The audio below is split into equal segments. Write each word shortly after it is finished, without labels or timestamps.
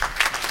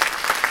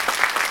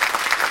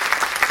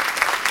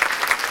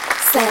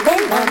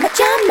Slammin,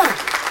 Mamajama.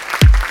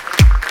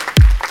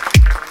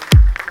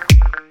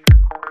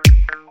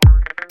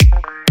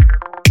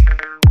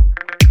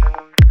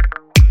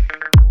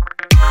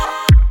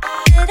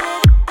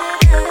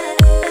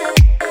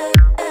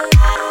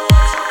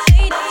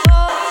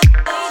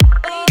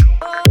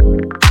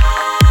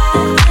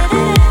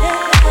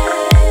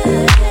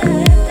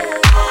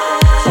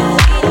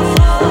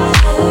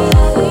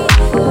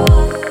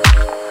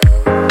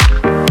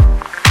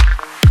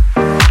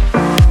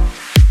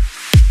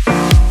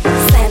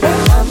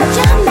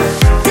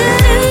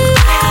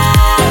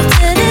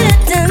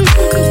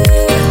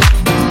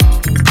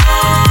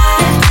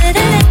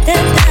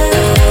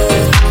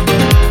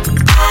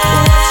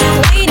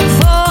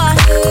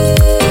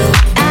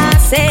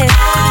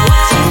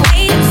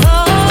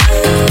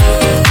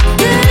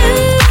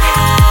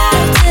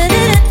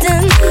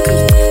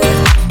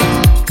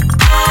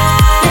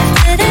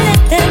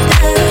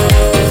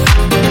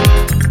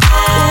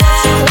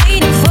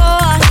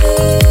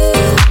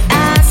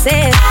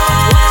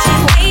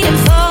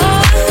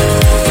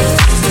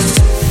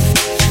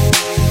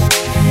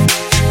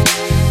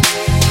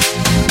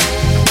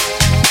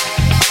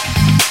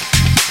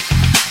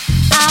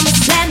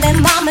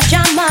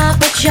 Mamajama,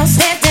 but you're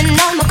standing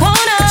on the corner.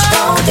 What you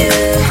gonna do?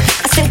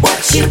 I said,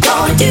 what you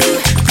gonna do?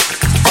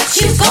 What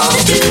you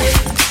gonna do?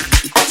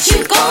 What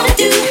you gonna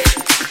do?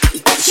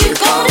 What you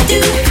gonna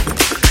do?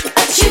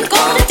 What you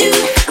gonna do?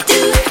 Do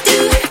do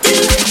do do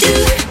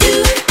do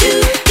do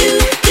do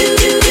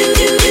do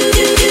do do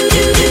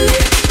do do.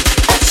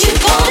 What you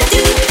gonna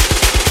do?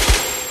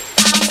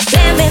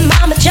 Slammin,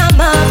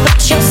 Mamajama, but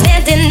you're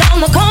standing on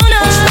the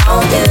corner. What you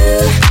gonna do?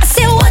 I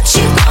said, what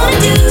you gonna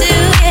do?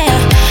 Yeah.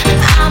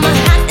 I'm a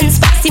hot and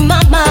spicy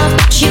mama,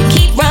 but you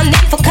keep running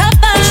for cover.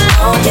 What you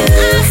gonna do?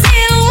 I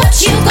said, what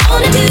you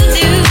gonna do?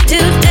 Do,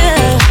 do, do.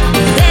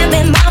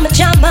 Slammin,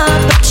 Mamajama,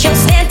 but you're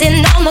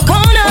standing on the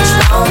corner. What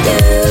you gonna do?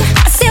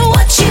 I said,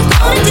 what you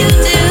gonna do?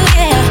 Do,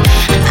 yeah.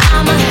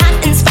 I'm a hot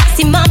and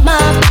spicy mama,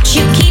 but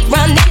you keep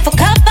running for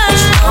cover. What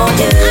you gonna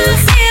do? I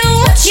said,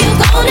 what you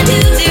gonna do?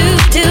 Do,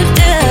 do,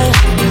 do.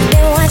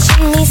 Been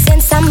watching me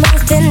since I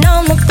moved in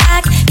on the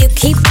block. You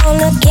keep on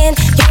looking,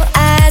 your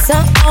eyes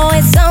are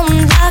always on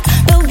lock.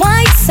 But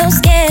why you so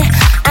scared?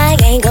 I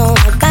ain't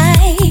gonna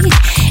bite.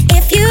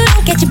 If you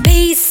don't get your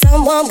piece,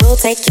 someone will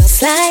take your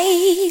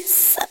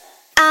slice.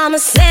 I'm a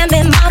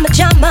Slammin,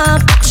 Mamajama,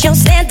 but you're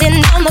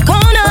standing on the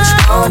corner.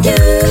 What you gonna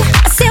do?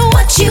 I said,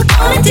 what you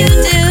gonna do?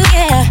 Do,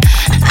 yeah.